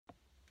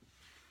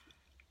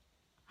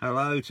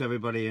Hello to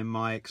everybody in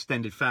my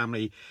extended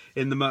family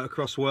in the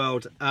motocross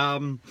world.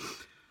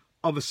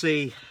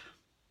 Obviously,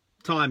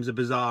 times are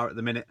bizarre at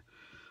the minute.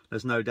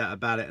 There's no doubt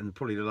about it, and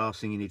probably the last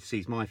thing you need to see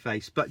is my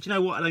face. But do you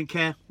know what? I don't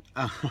care,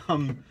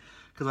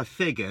 because I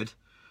figured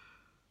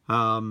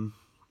the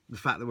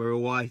fact that we're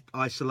all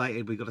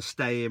isolated, we've got to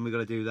stay in, we've got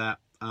to do that.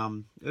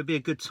 It would be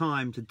a good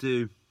time to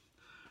do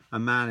a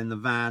man in the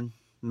van,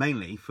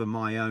 mainly for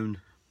my own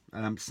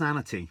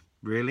sanity,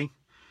 really,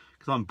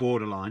 because I'm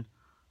borderline.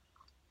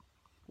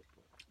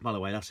 By the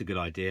way, that's a good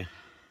idea.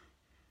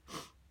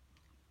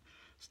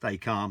 Stay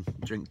calm,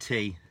 drink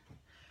tea.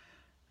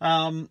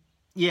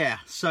 Yeah,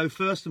 so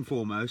first and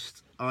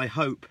foremost, I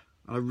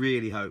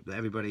really hope that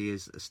everybody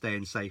is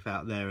staying safe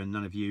out there and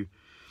none of you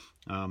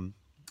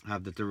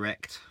have the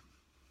direct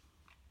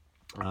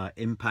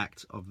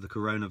impact of the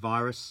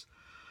coronavirus.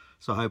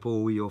 So I hope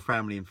all your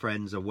family and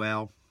friends are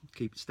well,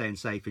 keep staying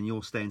safe, and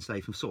you're staying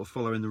safe and sort of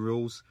following the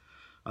rules.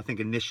 I think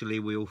initially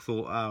we all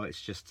thought, oh,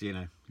 it's just, you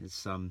know,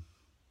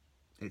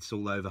 it's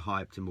all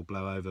overhyped and will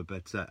blow over,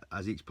 but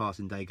as each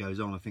passing day goes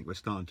on, I think we're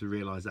starting to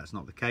realise that's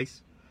not the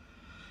case.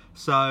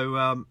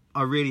 So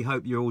I really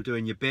hope you're all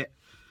doing your bit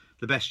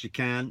the best you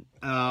can.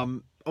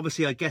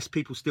 Obviously, I guess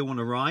people still want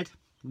to ride,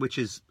 which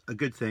is a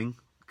good thing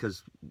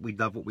because we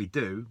love what we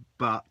do.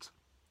 But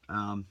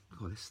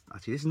this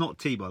is not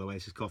tea, by the way.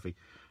 This is coffee,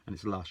 and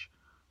it's lush.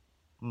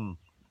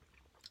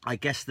 I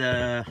guess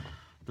the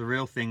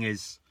real thing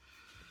is,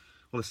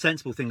 well, the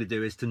sensible thing to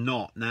do is to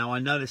not. Now, I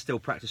know there's still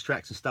practice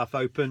tracks and stuff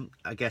open.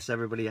 I guess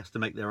everybody has to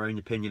make their own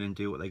opinion and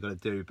do what they got to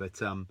do.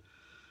 But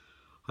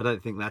I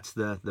don't think that's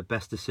the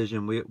best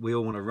decision. We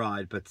all want to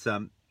ride, but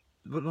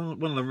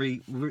one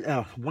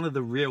of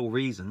the real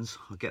reasons,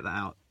 I'll get that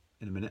out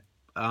in a minute,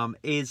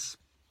 is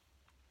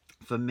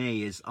for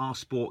me is our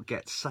sport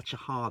gets such a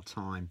hard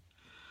time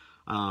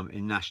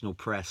in national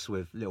press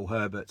with little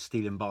Herbert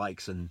stealing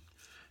bikes and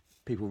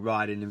people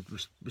riding in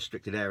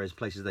restricted areas,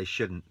 places they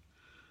shouldn't.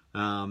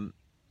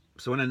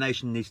 So when a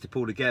nation needs to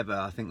pull together,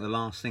 I think the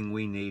last thing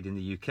we need in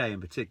the UK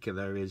in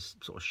particular is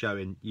sort of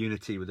showing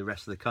unity with the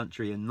rest of the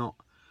country and not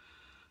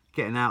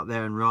getting out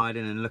there and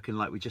riding and looking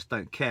like we just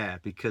don't care,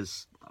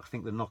 because I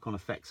think the knock-on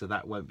effects of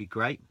that won't be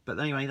great. But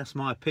anyway, that's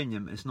my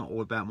opinion. It's not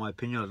all about my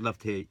opinion. I'd love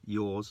to hear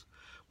yours,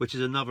 which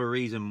is another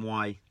reason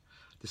why I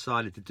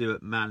decided to do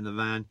it Man in the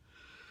Van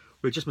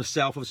with just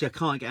myself. Obviously, I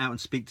can't get out and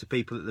speak to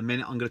people at the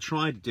minute. I'm going to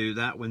try to do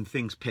that when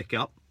things pick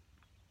up.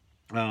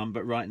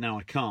 But right now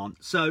I can't.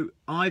 So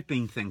I've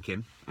been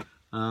thinking,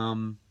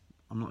 I'm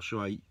not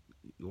sure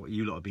what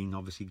you lot have been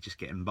obviously just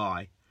getting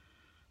by.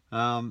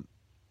 I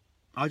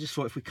just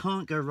thought if we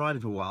can't go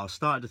riding for a while, I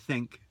started to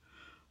think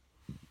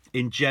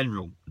in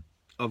general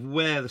of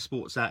where the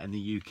sport's at in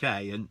the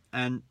UK.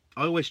 And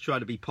I always try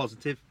to be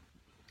positive.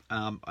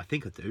 I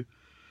think I do.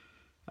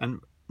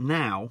 And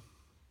now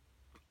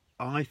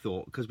I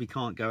thought, because we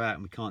can't go out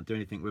and we can't do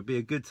anything, it would be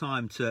a good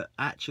time to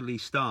actually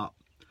start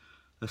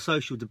a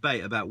social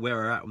debate about where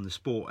we're at on the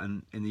sport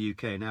and in the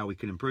UK and how we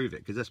can improve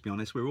it. Because let's be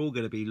honest, we're all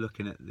going to be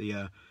looking at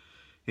the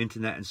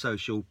internet and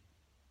social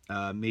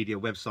media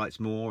websites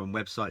more, and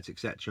websites,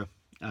 etc.,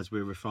 as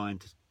we're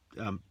refined,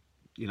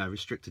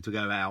 restricted to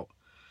go out.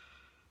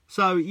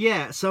 So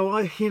yeah, so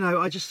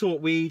I just thought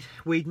we'd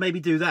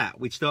maybe do that.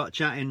 We'd start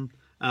chatting,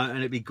 and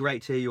it'd be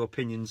great to hear your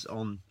opinions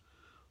on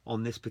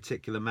this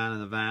particular Man in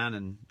the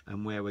Van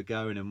and where we're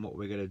going and what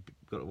we're going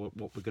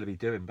to be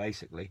doing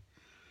basically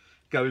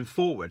going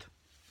forward.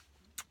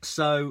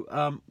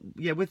 So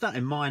yeah, with that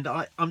in mind,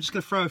 I'm just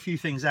going to throw a few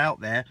things out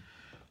there.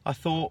 I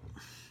thought,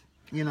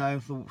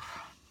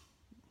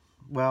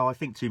 well, I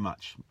think too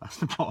much. That's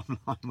the bottom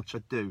line, which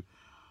I do.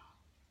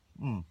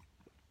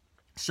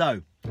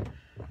 So,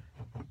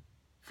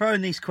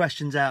 throwing these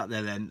questions out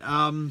there then.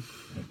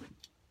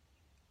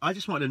 I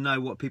just wanted to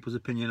know what people's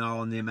opinion are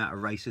on the amount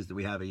of races that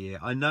we have a year.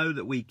 I know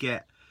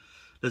that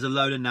there's a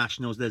load of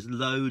nationals, there's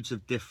loads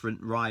of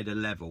different rider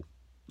level.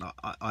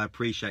 I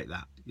appreciate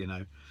that,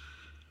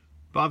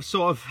 But I've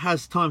sort of,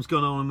 as time's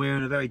gone on, we're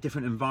in a very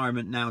different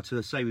environment now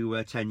to say we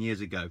were 10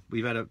 years ago.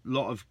 We've had a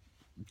lot of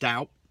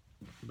doubt,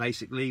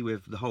 basically,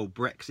 with the whole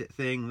Brexit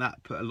thing.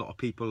 That put a lot of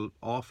people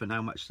off and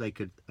how much they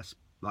could,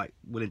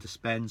 willing to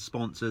spend,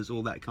 sponsors,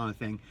 all that kind of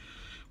thing.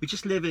 We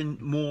just live in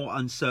more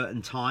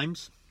uncertain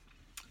times,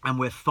 and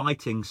we're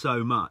fighting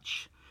so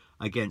much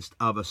against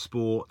other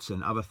sports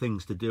and other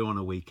things to do on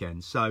a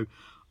weekend. So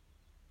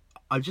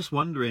I'm just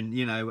wondering,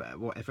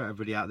 if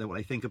everybody out there, what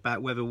they think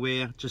about whether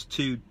we're just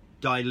too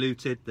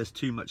diluted, there's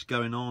too much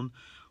going on,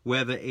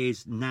 whether it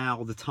is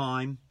now the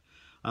time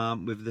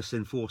with this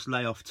enforced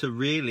layoff to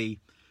really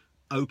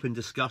open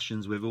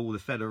discussions with all the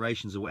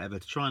federations or whatever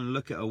to try and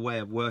look at a way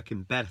of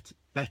working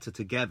better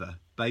together,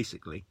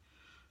 basically.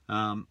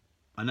 I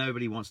know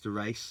everybody wants to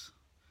race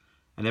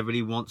and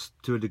everybody wants,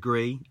 to a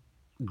degree,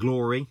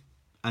 glory,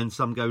 and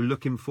some go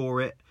looking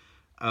for it,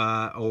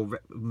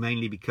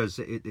 mainly because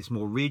it's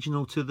more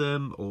regional to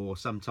them, or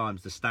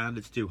sometimes the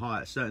standard's too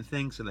high at certain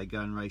things, so they go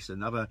and race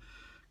another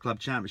club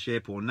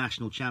championship or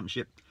national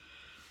championship.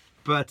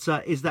 But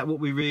is that what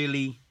we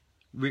really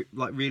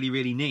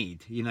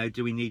need?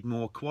 Do we need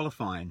more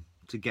qualifying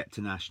to get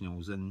to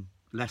nationals and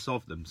less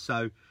of them.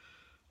 So,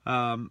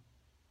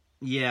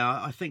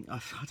 yeah, I think, I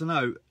don't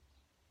know.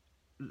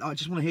 I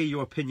just want to hear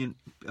your opinion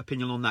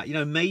on that. You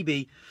know,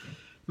 maybe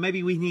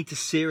we need to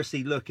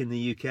seriously look in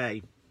the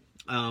UK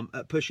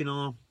at pushing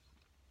our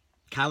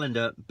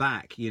calendar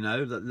back. You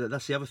know,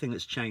 that's the other thing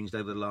that's changed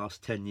over the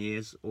last 10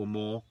 years or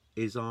more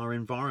is our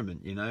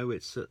environment. You know,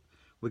 it's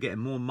we're getting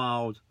more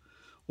mild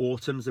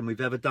autumns than we've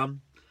ever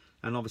done,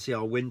 and obviously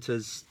our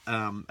winters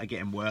are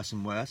getting worse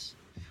and worse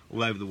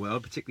all over the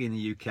world, particularly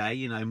in the UK.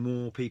 You know,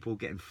 more people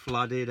getting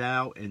flooded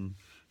out in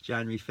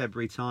January,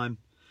 February time.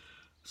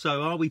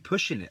 So are we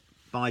pushing it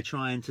by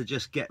trying to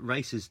just get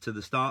races to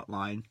the start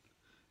line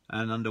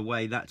and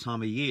underway that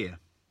time of year?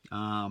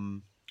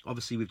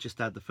 Obviously, we've just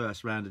had the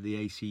first round of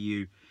the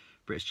ACU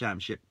British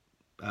Championship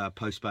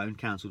postponed,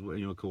 cancelled, whatever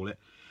you want to call it.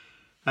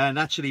 And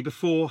actually,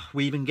 before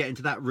we even get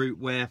into that route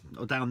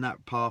or down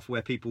that path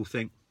where people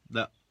think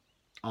that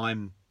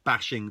I'm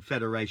bashing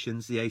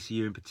federations, the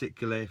ACU in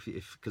particular,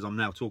 because I'm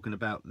now talking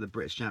about the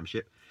British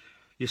Championship,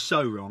 you're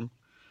so wrong.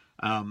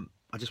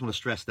 I just want to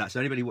stress that.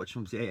 So anybody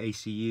watching from the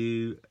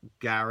ACU,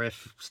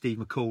 Gareth, Steve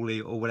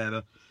McCauley or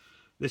whatever,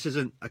 this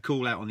isn't a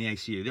call out on the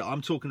ACU.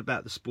 I'm talking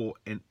about the sport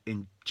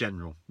in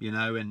general, you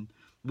know, and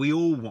we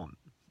all want,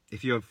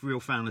 if you're a real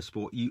fan of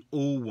sport, you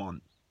all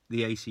want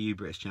the ACU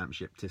British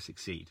Championship to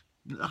succeed.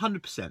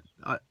 100%.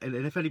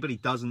 And if anybody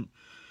doesn't,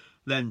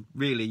 then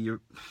really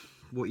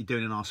what you're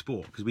doing in our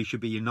sport, because we should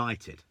be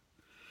united.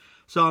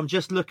 So I'm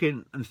just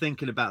looking and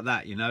thinking about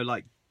that, you know,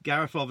 like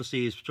Gareth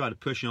obviously is trying to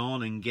push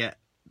on and get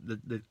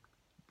the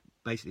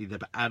basically the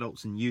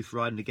adults and youth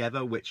riding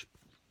together, which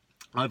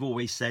I've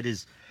always said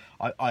is,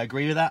 I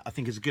agree with that. I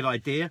think it's a good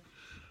idea.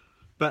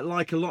 But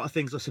like a lot of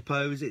things, I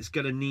suppose, it's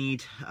going to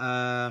need,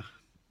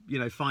 you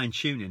know,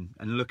 fine-tuning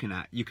and looking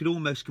at. You could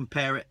almost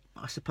compare it,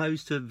 I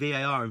suppose, to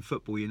VAR in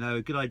football, you know,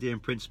 a good idea in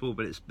principle,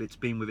 but it's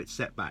been with its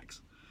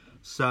setbacks.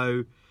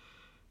 So,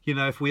 you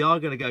know, if we are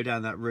going to go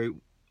down that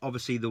route,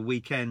 obviously the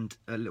weekend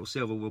at Little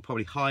Silver will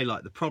probably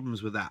highlight the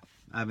problems with that.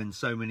 Having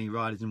so many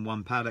riders in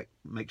one paddock,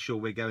 make sure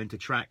we're going to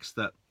tracks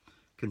that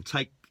can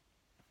take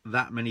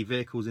that many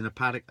vehicles in a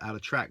paddock. How the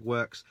track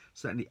works,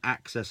 certainly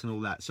access and all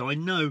that. So I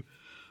know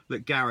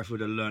that Gareth would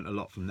have learnt a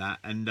lot from that.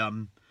 And,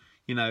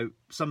 you know,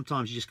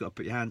 sometimes you just got to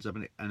put your hands up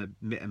and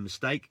admit a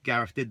mistake.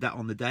 Gareth did that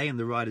on the day in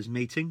the riders'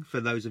 meeting.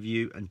 For those of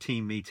you, and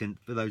team meeting,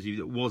 for those of you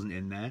that wasn't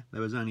in there,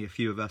 there was only a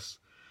few of us,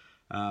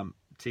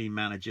 team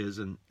managers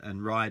and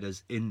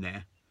riders in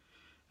there.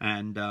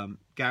 And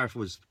Gareth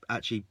was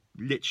actually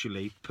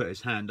literally put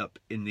his hand up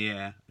in the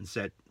air and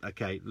said,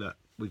 okay, look,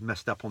 we've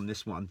messed up on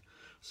this one.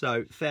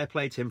 So fair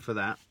play to him for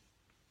that.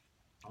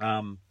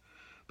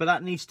 But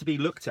that needs to be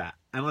looked at.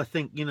 And I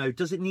think, you know,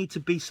 does it need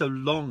to be so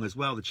long as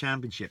well, the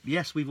championship?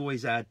 Yes, we've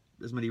always had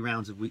as many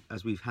rounds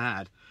as we've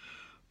had.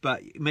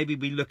 But maybe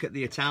we look at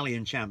the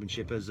Italian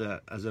championship as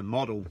a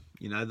model.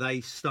 You know,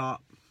 they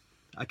start,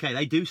 okay,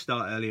 they do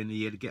start early in the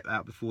year to get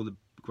out before the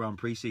Grand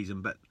Prix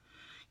season. But,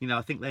 you know,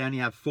 I think they only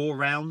have 4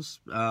 rounds.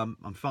 Or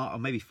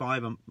maybe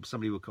 5.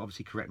 Somebody will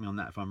obviously correct me on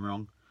that if I'm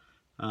wrong.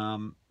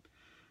 And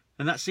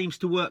that seems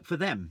to work for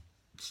them.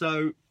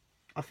 So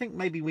I think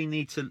maybe we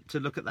need to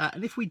look at that.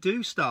 And if we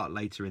do start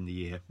later in the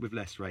year with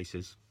less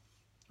races,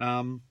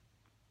 and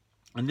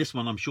this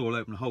one I'm sure will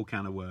open a whole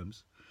can of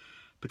worms,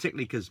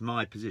 particularly because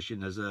my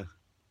position as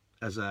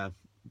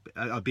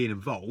being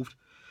involved.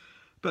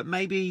 But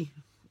maybe,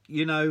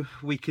 you know,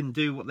 we can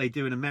do what they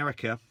do in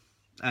America,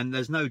 and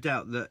there's no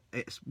doubt that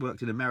it's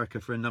worked in America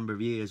for a number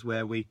of years,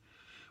 where we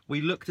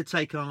look to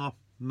take on our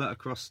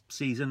motocross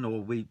season,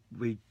 or we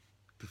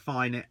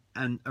define it,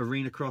 and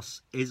arena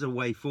cross is a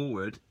way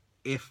forward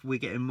if we're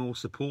getting more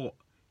support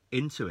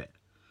into it.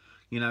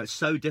 You know, it's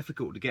so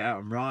difficult to get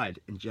out and ride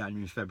in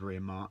January, February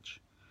and March.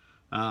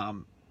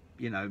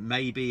 You know,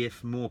 maybe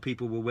if more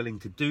people were willing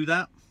to do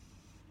that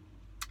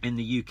in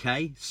the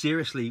UK,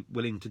 seriously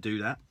willing to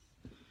do that,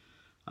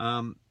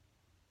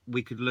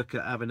 we could look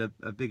at having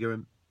a bigger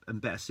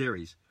and better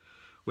series.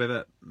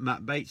 Whether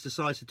Matt Bates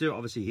decides to do it,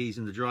 obviously he's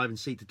in the driving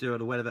seat to do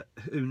it, or whatever,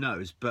 who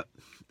knows. But,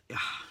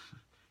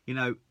 you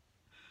know,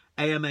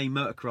 AMA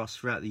Motocross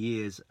throughout the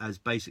years has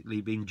basically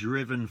been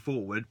driven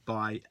forward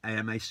by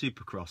AMA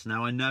Supercross.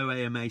 Now, I know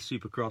AMA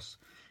Supercross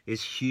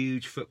is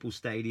huge football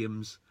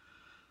stadiums,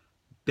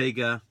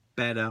 bigger,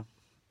 better,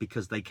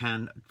 because they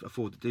can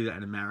afford to do that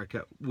in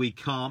America. We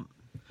can't,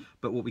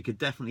 but what we could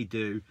definitely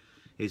do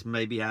is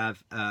maybe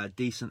have a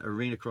decent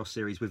arena cross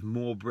series with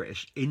more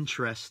British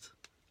interest,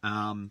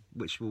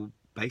 which will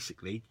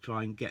basically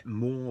try and get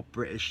more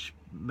British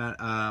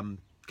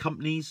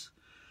companies,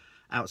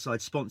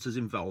 outside sponsors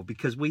involved,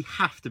 because we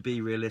have to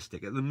be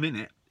realistic. At the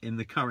minute, in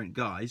the current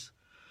guise,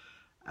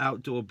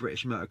 outdoor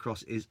British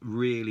motocross is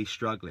really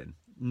struggling.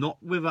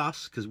 Not with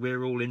us, because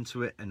we're all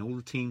into it and all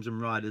the teams and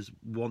riders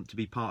want to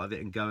be part of it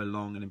and go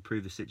along and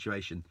improve the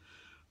situation.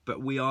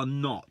 But we are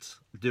not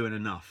doing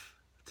enough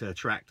to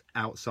attract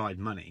outside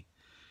money.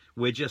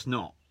 We're just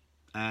not.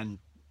 And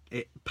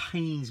it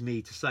pains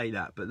me to say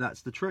that, but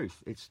that's the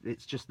truth.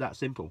 It's just that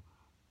simple.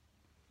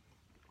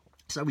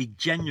 So we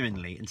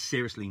genuinely and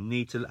seriously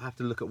need to have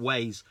to look at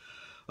ways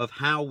of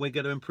how we're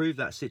going to improve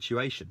that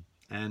situation.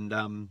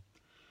 And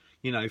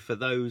you know, for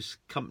those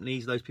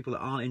companies, those people that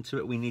aren't into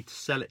it, we need to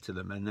sell it to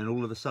them. And then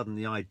all of a sudden,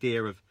 the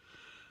idea of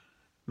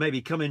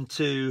maybe coming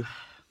to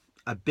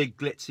a big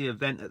glitzy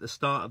event at the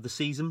start of the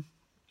season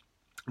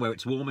where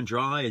it's warm and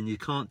dry and you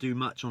can't do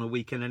much on a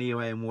weekend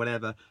anyway and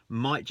whatever,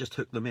 might just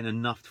hook them in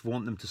enough to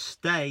want them to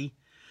stay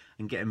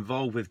and get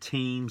involved with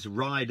teams,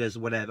 riders,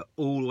 whatever,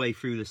 all the way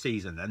through the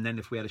season. And then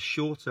if we had a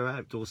shorter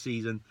outdoor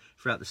season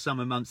throughout the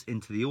summer months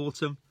into the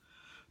autumn,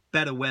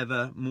 better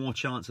weather, more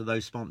chance of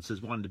those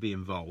sponsors wanting to be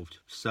involved.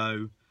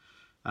 So,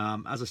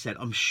 as I said,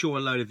 I'm sure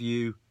a load of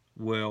you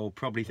will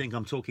probably think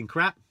I'm talking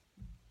crap.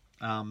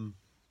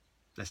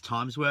 There's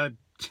times where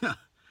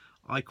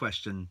I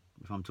question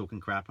if I'm talking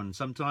crap, and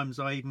sometimes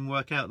I even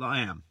work out that I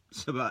am.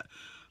 So, but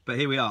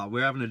here we are.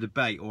 We're having a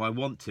debate, or I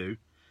want to,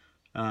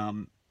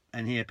 and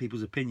hear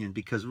people's opinion,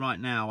 because right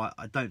now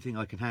I don't think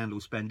I can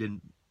handle spending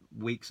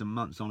weeks and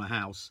months on a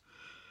house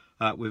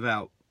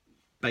without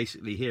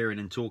basically hearing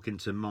and talking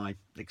to my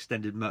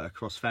extended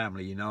motocross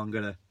family. You know, I'm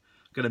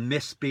gonna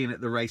miss being at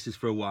the races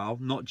for a while,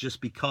 not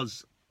just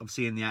because of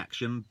seeing the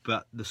action,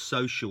 but the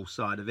social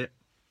side of it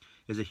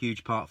is a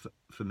huge part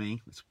for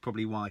me. It's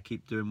probably why I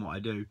keep doing what I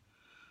do.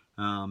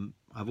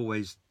 I've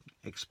always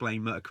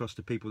explained motocross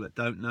to people that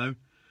don't know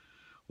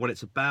what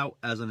it's about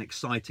as an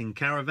exciting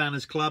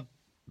caravanners club.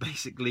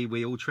 Basically,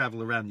 we all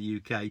travel around the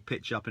UK,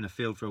 pitch up in a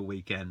field for a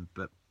weekend,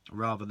 but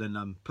rather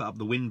than put up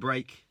the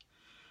windbreak,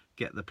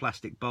 get the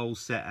plastic bowls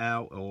set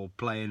out, or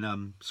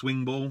playing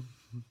swing ball,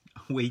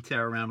 we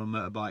tear around on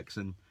motorbikes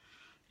and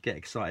get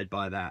excited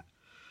by that.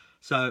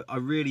 So I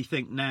really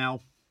think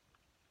now,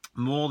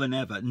 more than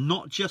ever,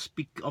 not just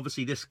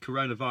obviously this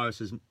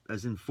coronavirus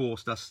has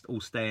enforced us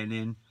all staying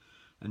in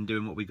and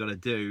doing what we got to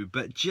do,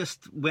 but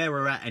just where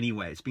we're at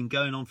anyway. It's been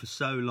going on for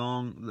so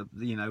long.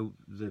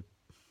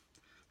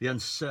 The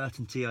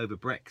uncertainty over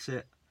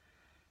Brexit,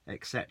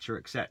 etc.,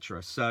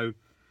 etc. So,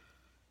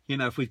 you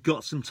know, if we've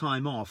got some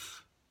time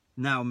off,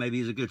 now maybe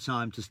is a good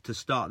time to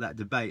start that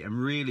debate and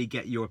really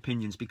get your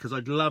opinions, because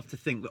I'd love to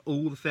think that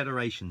all the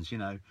federations, you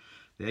know,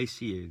 the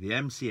ACU, the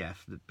MCF,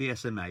 the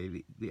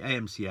BSMA, the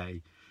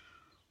AMCA,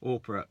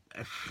 ORPRA,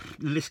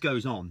 the list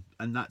goes on,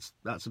 and that's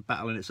a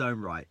battle in its own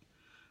right,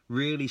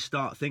 really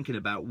start thinking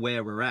about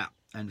where we're at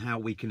and how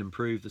we can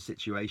improve the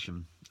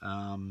situation.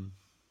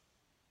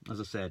 As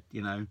I said,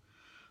 you know,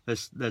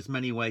 there's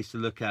many ways to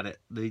look at it.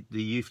 The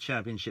youth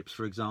championships,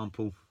 for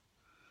example,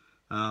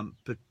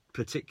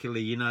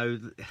 particularly, you know,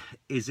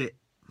 is it,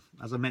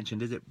 as I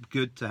mentioned, is it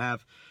good to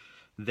have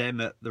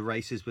them at the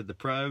races with the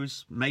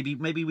pros? Maybe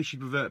we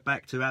should revert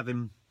back to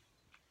having,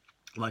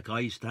 like I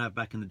used to have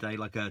back in the day,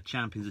 like a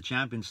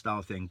champions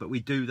style thing, but we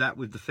do that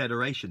with the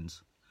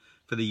federations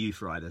for the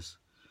youth riders.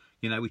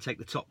 You know, we take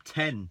the top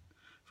 10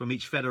 from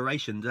each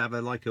federation to have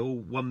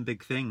one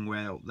big thing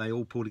where they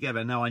all pull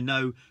together. Now, I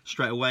know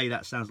straight away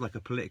that sounds like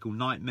a political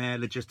nightmare,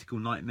 logistical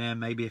nightmare.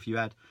 Maybe if you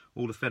had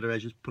all the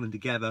federations pulling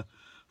together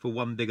for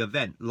one big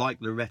event, like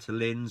the Loretta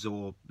Lynn's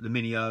or the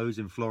Mini O's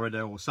in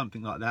Florida or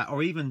something like that,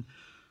 or even,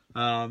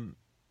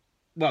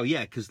 well,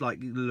 yeah, because like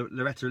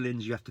Loretta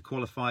Lynn's, you have to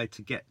qualify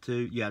to get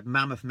to. You had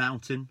Mammoth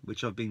Mountain,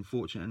 which I've been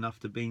fortunate enough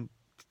to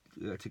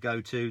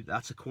go to.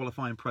 That's a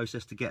qualifying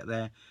process to get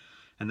there,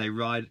 and they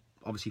ride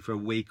obviously for a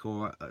week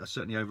or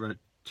certainly over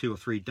 2 or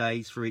 3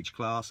 days for each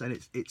class, and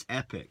it's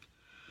epic.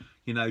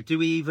 You know, do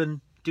we even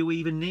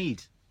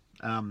need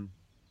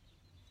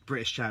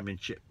British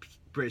Championships,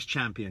 British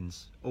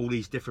champions, all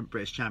these different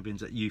British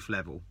champions at youth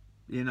level?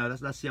 You know,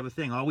 that's the other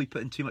thing. Are we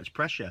putting too much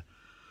pressure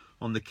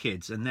on the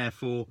kids, and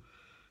therefore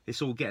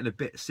it's all getting a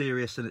bit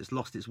serious and it's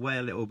lost its way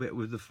a little bit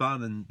with the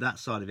fun and that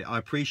side of it? I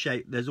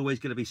appreciate there's always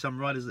going to be some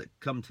riders that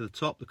come to the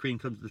top, the cream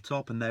comes to the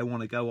top, and they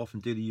want to go off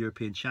and do the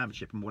European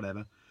Championship and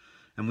whatever,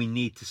 and we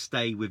need to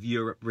stay with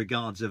Europe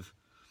regards of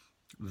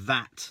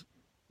that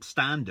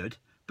standard.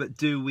 But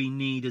do we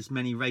need as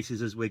many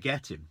races as we're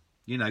getting?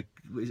 You know,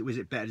 was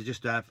it better to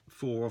just have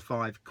 4 or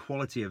 5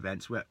 quality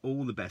events where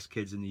all the best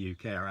kids in the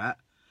UK are at,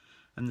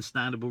 and the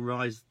standard will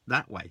rise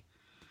that way?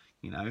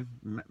 You know,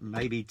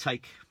 maybe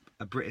take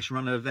a British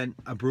runner event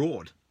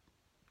abroad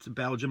to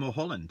Belgium or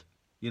Holland,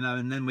 you know,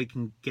 and then we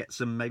can get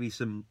maybe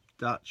some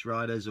Dutch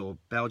riders or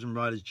Belgian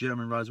riders,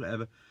 German riders,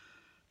 whatever,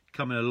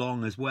 coming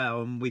along as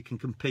well, and we can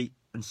compete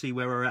and see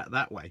where we're at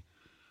that way.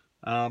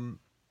 Like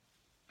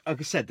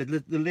I said,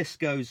 the list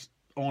goes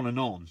on and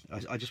on.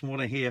 I just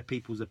want to hear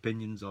people's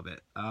opinions of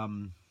it.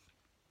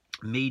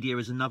 Media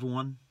is another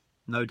one,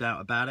 no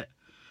doubt about it.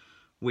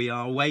 We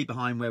are way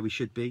behind where we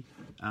should be.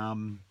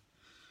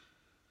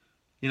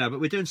 You know, but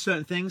we're doing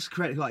certain things.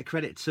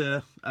 Credit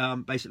to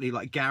basically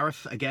like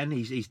Gareth again.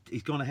 He's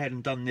gone ahead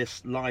and done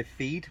this live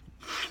feed,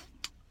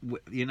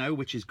 you know,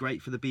 which is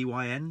great for the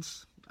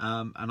BYNs,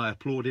 and I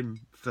applaud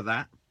him for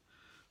that.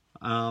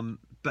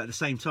 But at the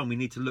same time, we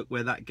need to look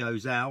where that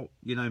goes out.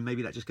 You know,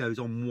 maybe that just goes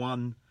on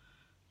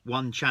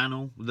one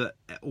channel that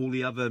all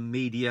the other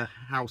media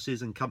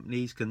houses and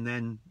companies can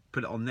then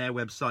put it on their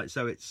website,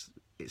 so it's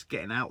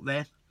getting out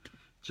there.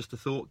 Just a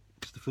thought,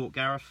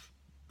 Gareth.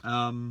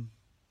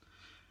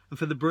 And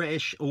for the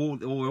British or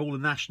all the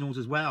nationals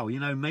as well, you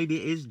know, maybe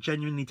it is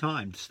genuinely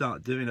time to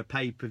start doing a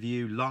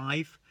pay-per-view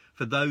live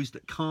for those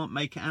that can't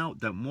make it out,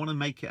 don't want to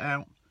make it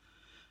out.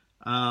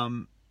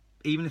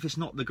 Even if it's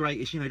not the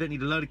greatest, you know, you don't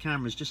need a load of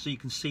cameras, just so you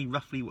can see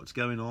roughly what's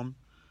going on.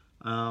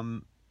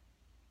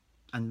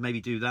 And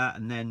maybe do that,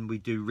 and then we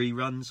do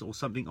reruns or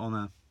something on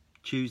a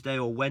Tuesday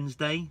or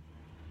Wednesday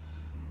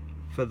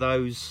for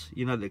those,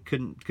 you know, that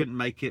couldn't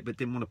make it but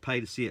didn't want to pay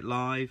to see it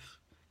live,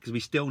 because we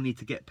still need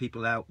to get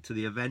people out to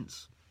the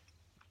events.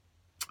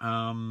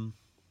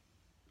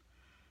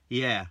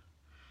 Yeah,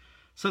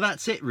 so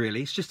that's it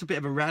really. It's just a bit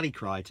of a rally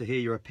cry to hear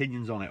your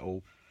opinions on it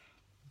all,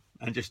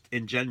 and just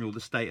in general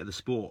the state of the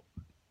sport,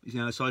 you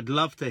know. So I'd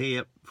love to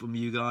hear from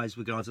you guys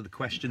with regards to the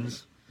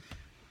questions.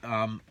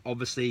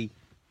 Obviously,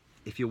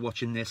 if you're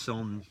watching this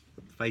on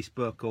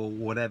Facebook or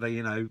whatever,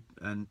 you know,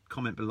 and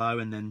comment below,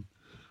 and then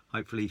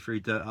hopefully through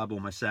Dirt Hub or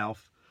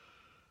myself,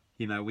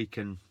 you know, we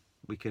can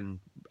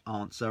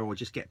answer or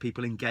just get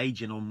people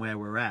engaging on where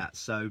we're at.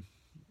 So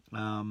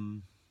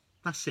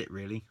that's it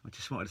really. I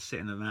just wanted to sit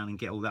in the van and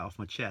get all that off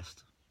my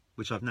chest,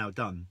 which I've now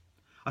done.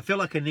 I feel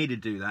like I need to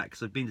do that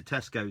because I've been to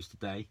Tesco's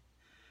today,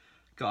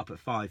 got up at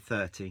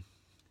 5:30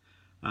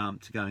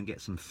 to go and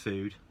get some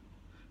food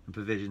and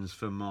provisions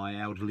for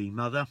my elderly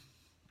mother.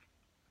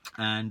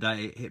 And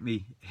it hit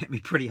me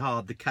pretty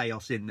hard, the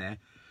chaos in there,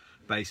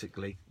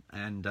 basically,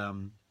 and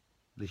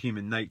the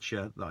human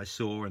nature that I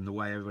saw and the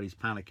way everybody's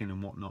panicking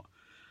and whatnot.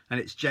 And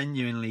it's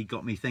genuinely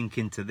got me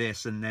thinking to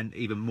this, and then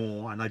even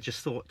more. And I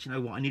just thought, you know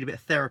what, I need a bit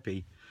of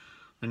therapy.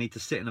 I need to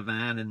sit in a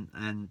van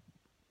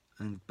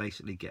and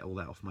basically get all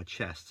that off my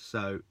chest.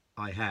 So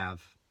I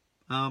have,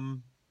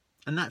 and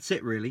that's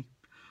it really.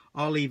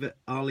 I'll leave it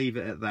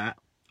at that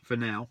for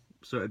now.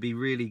 So it'd be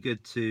really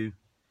good to,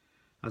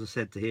 as I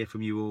said, to hear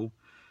from you all.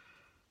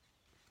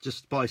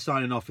 Just by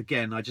signing off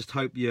again, I just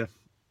hope you're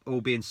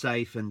all being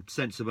safe and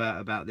sensible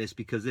about this,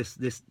 because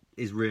this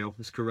is real.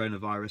 This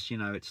coronavirus, you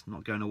know, it's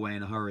not going away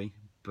in a hurry.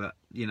 But,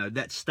 you know,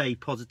 let's stay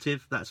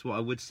positive. That's what I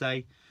would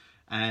say.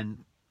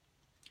 And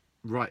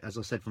right, as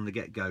I said from the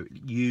get-go,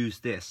 use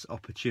this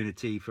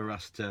opportunity for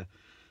us to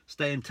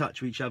stay in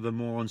touch with each other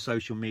more on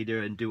social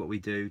media and do what we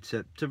do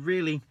to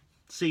really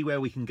see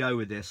where we can go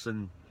with this,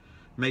 and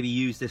maybe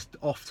use this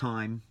off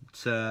time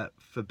for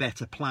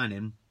better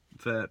planning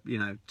for, you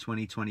know,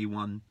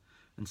 2021,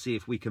 and see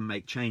if we can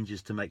make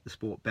changes to make the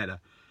sport better.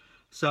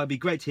 So it'd be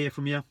great to hear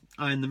from you.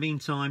 In the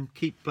meantime,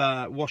 keep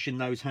washing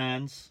those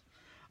hands.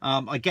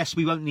 I guess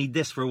we won't need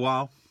this for a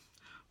while.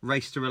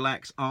 Race to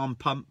relax, arm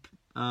pump.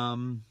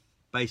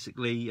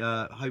 Basically,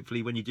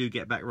 hopefully when you do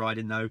get back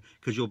riding though,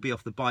 because you'll be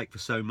off the bike for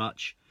so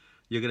much,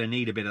 you're going to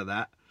need a bit of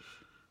that.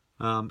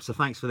 So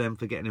thanks for them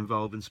for getting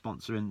involved and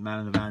sponsoring Man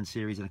in the Van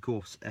series, and of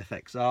course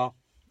FXR.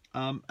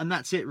 And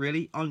that's it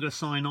really. I'm going to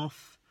sign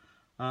off.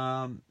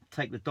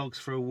 Take the dogs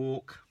for a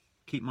walk,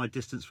 keep my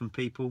distance from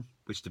people,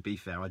 which to be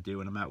fair I do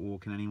when I'm out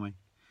walking anyway.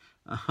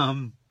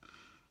 And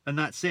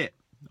that's it.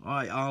 All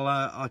right,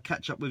 I'll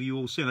catch up with you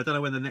all soon. I don't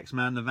know when the next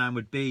Man in the Van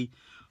would be.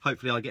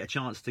 Hopefully I'll get a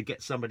chance to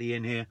get somebody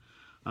in here.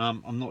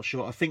 I'm not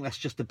sure. I think that's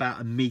just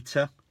about a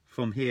metre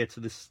from here to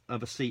this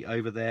other seat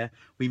over there.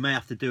 We may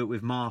have to do it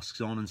with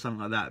masks on and something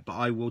like that, but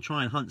I will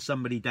try and hunt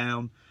somebody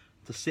down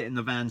to sit in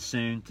the van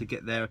soon to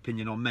get their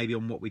opinion on maybe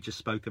on what we just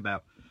spoke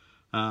about.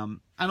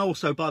 And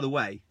also, by the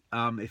way,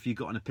 if you've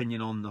got an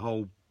opinion on the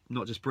whole,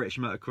 not just British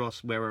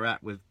motocross, where we're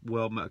at with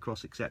world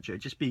motocross, etc.,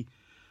 it'd just be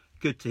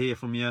good to hear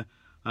from you.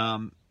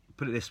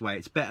 Put it this way,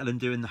 it's better than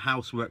doing the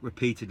housework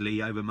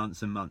repeatedly over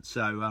months and months.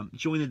 So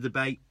join the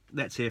debate.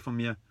 Let's hear from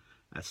you.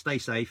 Stay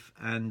safe,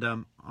 and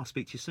I'll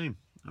speak to you soon.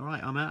 All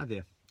right, I'm out of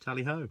here.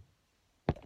 Tally ho.